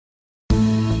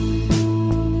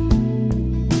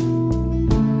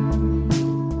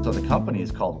company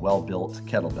is called Well-Built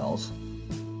Kettlebells,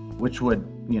 which would,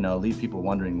 leave people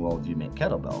wondering, well, do you make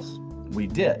kettlebells? We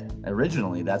did.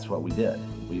 Originally, that's what we did.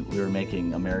 We were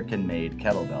making American-made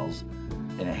kettlebells,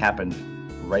 and it happened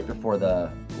right at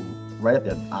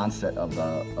the onset of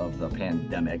the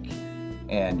pandemic.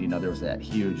 And, there was that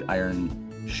huge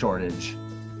iron shortage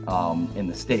in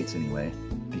the States anyway,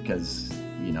 because,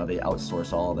 they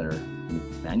outsource all their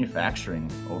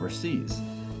manufacturing overseas.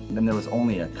 And then there was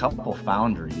only a couple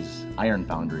foundries, iron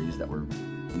foundries, that were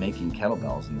making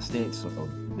kettlebells in the States, so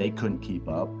they couldn't keep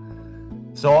up.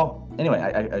 So anyway,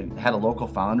 I had a local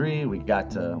foundry. We got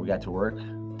to work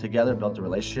together, built a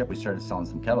relationship. We started selling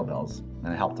some kettlebells, and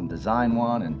I helped them design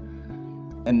one,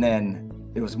 and then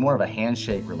it was more of a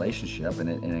handshake relationship, and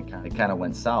it kind of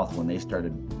went south when they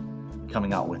started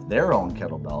coming out with their own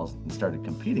kettlebells and started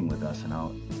competing with us. And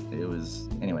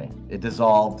it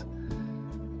dissolved,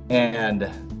 and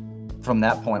from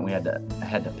that point we had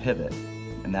to pivot,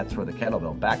 and that's where the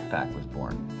Kettlebell Backpack was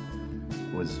born.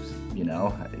 It was,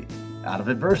 out of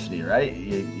adversity, right?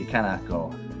 You kind of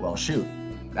go, well, shoot,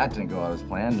 that didn't go out as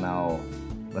planned. Now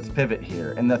let's pivot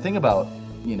here. And the thing about,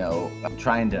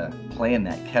 trying to play in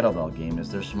that kettlebell game is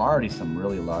there's already some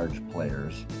really large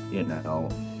players,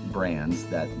 brands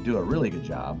that do a really good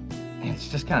job. And it's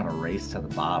just kind of a race to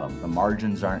the bottom. The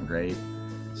margins aren't great.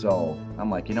 So I'm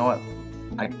like, you know what?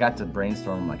 I got to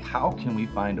brainstorm, like, how can we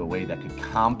find a way that could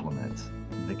complement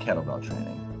the kettlebell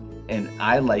training? And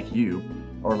I, like you,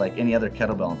 or like any other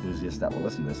kettlebell enthusiast that will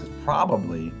listen to this, is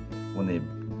probably when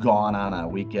they've gone on a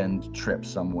weekend trip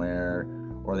somewhere,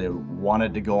 or they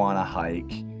wanted to go on a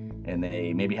hike and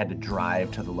they maybe had to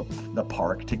drive to the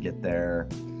park to get there,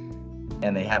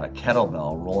 and they have a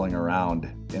kettlebell rolling around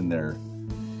in their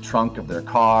trunk of their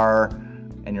car,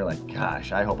 and you're like,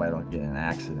 gosh, I hope I don't get in an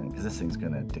accident, because this thing's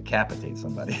gonna decapitate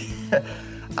somebody.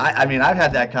 I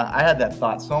had that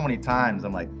thought so many times.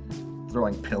 I'm like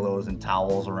throwing pillows and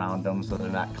towels around them so they're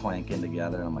not clanking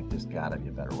together. And I'm like, there's gotta be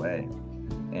a better way.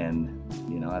 And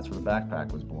that's where the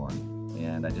backpack was born.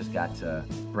 And I just got to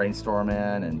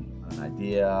brainstorming and an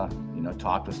idea,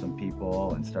 talked with some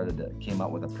people, and came up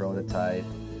with a prototype,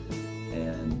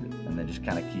 and then just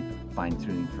kind of keep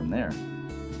fine-tuning from there.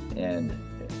 And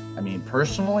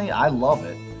personally, I love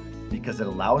it because it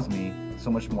allows me so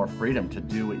much more freedom to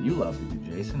do what you love to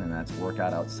do, Jason, and that's work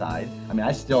out outside.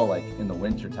 I still, like, in the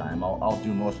winter time, I'll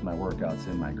do most of my workouts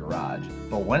in my garage.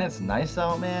 But when it's nice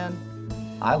out, man,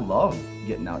 I love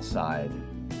getting outside.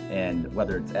 And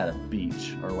whether it's at a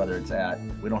beach, or whether it's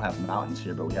we don't have mountains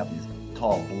here, but we have these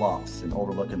tall bluffs and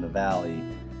overlooking the valley.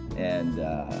 And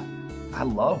I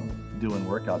love doing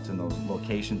workouts in those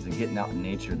locations and getting out in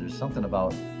nature. There's something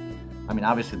about,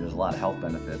 obviously there's a lot of health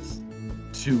benefits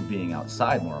to being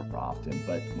outside more often,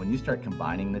 but when you start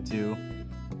combining the two,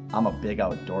 I'm a big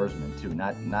outdoorsman too,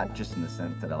 not just in the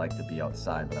sense that I like to be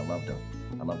outside, but I love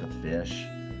to fish.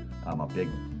 I'm a big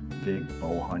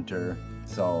bow hunter.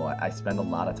 So I spend a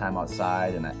lot of time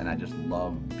outside, and I just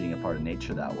love being a part of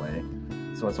nature that way.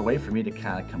 So it's a way for me to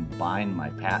kind of combine my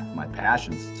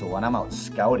passions. So when I'm out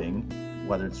scouting,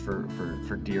 whether it's for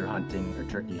deer hunting or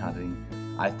turkey hunting,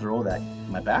 I throw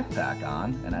my backpack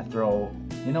on, and I throw,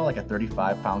 like a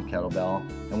 35-pound kettlebell.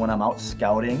 And when I'm out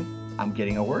scouting, I'm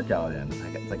getting a workout in.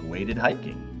 It's like weighted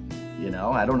hiking.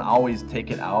 I don't always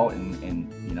take it out and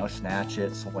snatch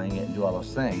it, swing it, and do all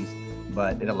those things.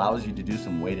 But it allows you to do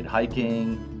some weighted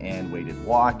hiking and weighted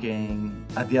walking.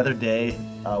 The other day,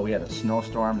 we had a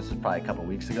snowstorm. This was probably a couple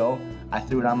weeks ago. I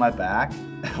threw it on my back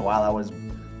while I was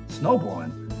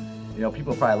snowblowing.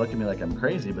 People probably look at me like I'm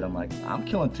crazy, but I'm like, I'm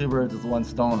killing two birds with one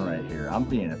stone right here. I'm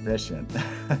being efficient.